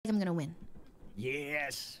I'm gonna win.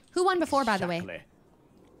 Yes. Who won before, by the way?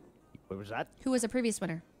 What was that? Who was the previous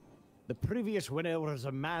winner? The previous winner was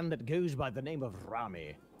a man that goes by the name of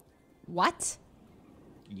Ramee. What?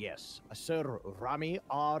 Yes, Sir Ramee,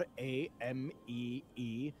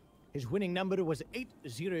 R-A-M-E-E. His winning number was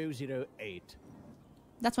 8008.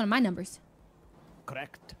 That's one of my numbers.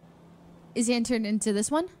 Correct. Is he entered into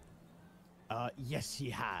this one? Yes, he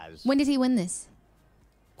has. When did he win this?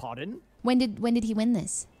 Pardon? When did he win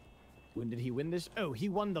this? When did he win this? Oh, he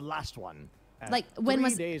won the last one. Like, when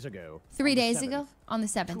was... 3 days ago. 3 days ago? On the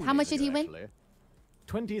 7th. How much did he win?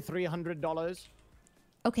 $2,300.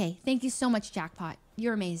 Okay, thank you so much, Jackpot.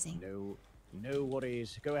 You're amazing. No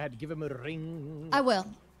worries. Go ahead, give him a ring. I will.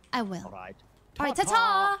 I will. All right. All right,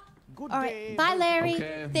 ta-ta! Good All right, day. bye, Larry.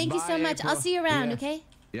 Okay, thank you so bye, much. April. I'll see you around, Yeah. okay?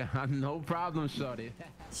 Yeah, no problem, shorty.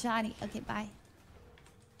 Shoddy. Okay, bye.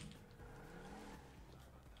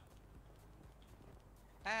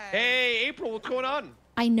 Hey, April, what's going on?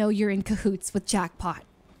 I know you're in cahoots with Jackpot.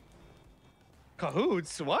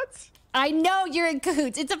 Cahoots? What? I know you're in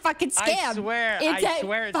cahoots. It's a fucking scam. I swear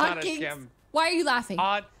it's not a scam. Why are you laughing?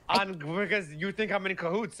 Because you think I'm in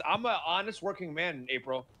cahoots. I'm an honest working man,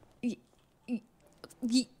 April.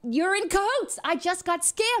 You're in cahoots. I just got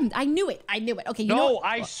scammed. I knew it. Okay, you know what?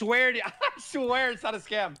 I swear it's not a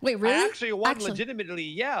scam. Wait, really? I actually won legitimately,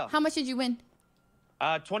 yeah. How much did you win?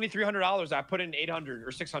 $2,300. I put in 800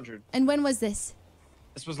 or 600. And when was this?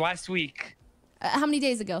 This was last week. How many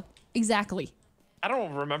days ago? Exactly. I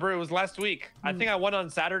don't remember. It was last week. I think I won on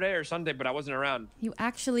Saturday or Sunday, but I wasn't around. You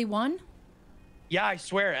actually won? Yeah, I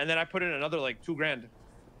swear. And then I put in another like $2,000.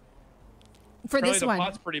 For Apparently this one? The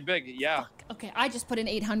pot's pretty big. Yeah. Fuck. Okay, I just put in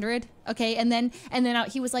 800. Okay, and then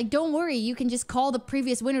he was like, "Don't worry, you can just call the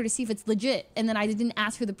previous winner to see if it's legit." And then I didn't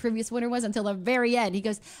ask who the previous winner was until the very end. He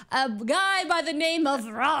goes, "A guy by the name of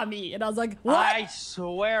Ramee," and I was like, "What?" I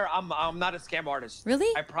swear, I'm not a scam artist.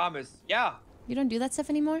 Really? I promise. Yeah. You don't do that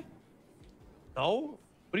stuff anymore? No.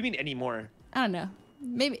 What do you mean anymore? I don't know.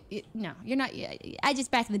 Maybe no. You're not. I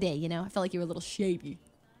just back in the day, you know, I felt like you were a little shady.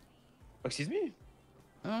 Excuse me?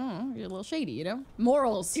 I don't know. You're a little shady, you know.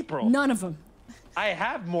 Morals. April. None of them. I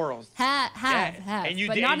have morals. Have. And you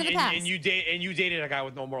but not in the past. and you dated a guy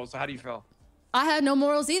with no morals. So how do you feel? I had no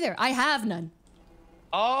morals either. I have none.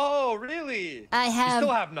 Oh, really? I have. You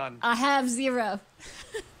still have none. I have 0.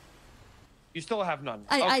 You still have none.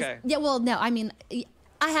 Okay. Yeah. Well, no. I mean,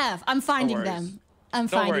 I have. I'm finding them. I'm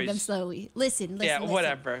finding them slowly. Listen. Yeah.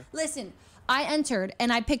 Whatever. Listen. I entered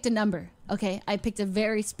and I picked a number. Okay. I picked a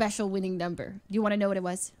very special winning number. Do you want to know what it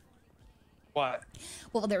was? What?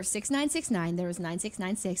 Well, there was 6969, there was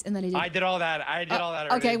 9696, and then I did all that. I did all that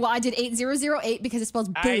already. Okay, well, I did 8008 because it spells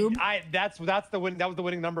boob. That was the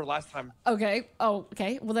winning number last time. Okay. Oh,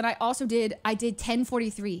 okay. Well, then I did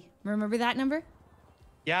 1043. Remember that number?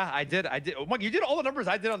 Yeah, I did. Oh my, you did all the numbers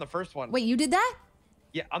I did on the first one. Wait, you did that?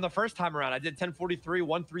 Yeah, on the first time around, I did 1043,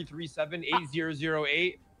 1337,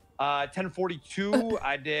 8008, 1042.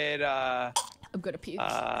 I did. I'm gonna puke.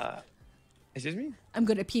 Excuse me? I'm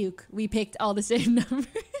gonna puke. We picked all the same numbers.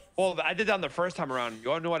 Well, I did that on the first time around. You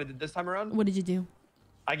want to know what I did this time around? What did you do?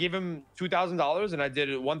 I gave him $2,000 and I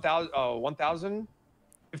did 1,000,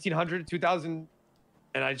 1,500, 2,000,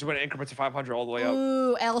 and I just went in increments of 500 all the way up.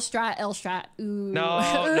 Ooh, L strat. Ooh. No,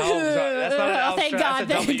 that's not an L thank strat. God,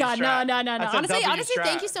 That's a thank God. W strat. No. That's a Honestly, W strat.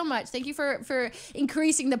 thank you so much. Thank you for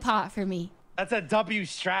increasing the pot for me. That's a W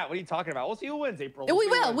strat. What are you talking about? We'll see who wins, April.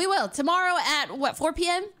 We will. Tomorrow at what, 4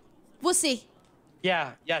 p.m.? We'll see.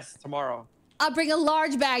 Yeah, yes, tomorrow. I'll bring a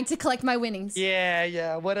large bag to collect my winnings.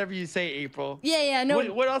 Yeah, whatever you say, April. Yeah, no.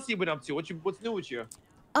 What else have you been up to? What's new with you?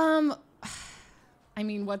 I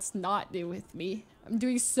mean, what's not new with me? I'm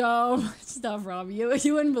doing so much stuff, Rob. You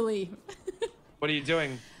wouldn't believe. What are you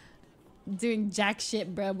doing? Doing jack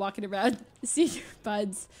shit, bro. Walking around, seeing your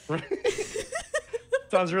buds.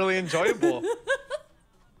 Sounds really enjoyable.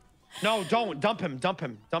 No, don't. Dump him.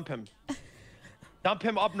 Dump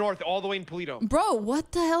him up north, all the way in Polito. Bro,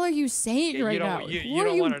 what the hell are you saying right now? You what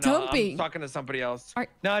are you want to know. dumping? I'm talking to somebody else.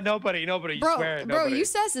 No, nobody. You bro, swear it, bro, nobody. you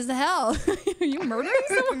sus as hell. Are you murdering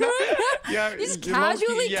someone? Yeah, you just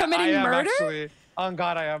casually committing I am murder? Actually. On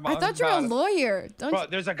God, I am. I thought you were a lawyer. Bro,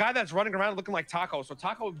 there's a guy that's running around looking like Taco, so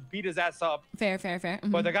Taco beat his ass up. Fair.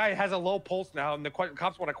 Mm-hmm. But the guy has a low pulse now, and the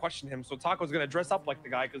cops want to question him, so Taco's gonna dress up like the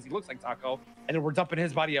guy because he looks like Taco, and then we're dumping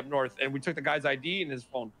his body up north, and we took the guy's ID and his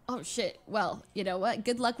phone. Oh shit. Well, you know what?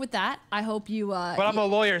 Good luck with that. I hope you. But I'm a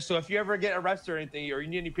lawyer, so if you ever get arrested or anything, or you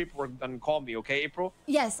need any paperwork done, call me, okay, April?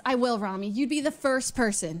 Yes, I will, Ramee. You'd be the first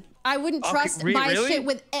person. I wouldn't trust my shit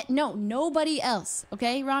with nobody else.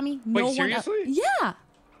 Okay, Ramee? No Wait, seriously? one else. Yeah.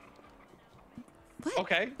 What?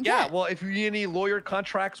 Okay. Yeah. Well, if you need any lawyer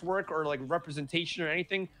contracts work or like representation or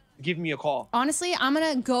anything, give me a call. Honestly, I'm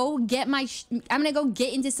gonna go get I'm gonna go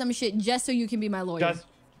get into some shit just so you can be my lawyer.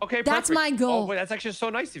 Okay. That's perfect. my goal. Oh, wait, that's actually so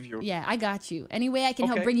nice of you. Yeah, I got you. Any way I can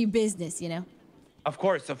help Okay. bring you business, you know. Of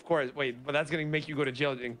course. Wait, but that's gonna make you go to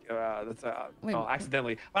jail. That's Wait.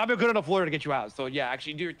 accidentally. But I'm a good enough lawyer to get you out. So yeah,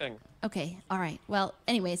 actually do your thing. Okay. All right. Well,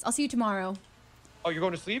 anyways, I'll see you tomorrow. Oh, you're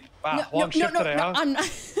going to sleep? Wow, long shift today, huh? I'm not.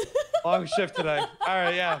 Long shift today. All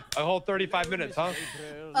right, yeah, a whole 35 minutes, huh?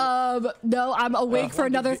 No, I'm awake for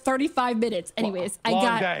another 35 minutes. Anyways,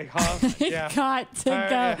 Long day, huh? Yeah. I got to go.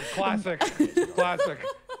 Yeah. Classic.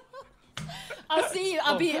 I'll see you.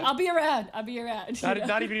 I'll be around. I'll be around.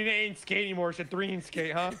 Not even an 8 skate anymore. It's a 3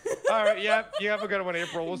 skate, huh? All right, yeah. You have a good one,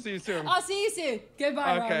 April. We'll see you soon. I'll see you soon.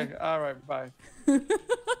 Goodbye. Okay. Ron. All right. Bye.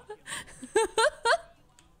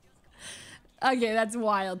 Okay, that's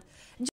wild.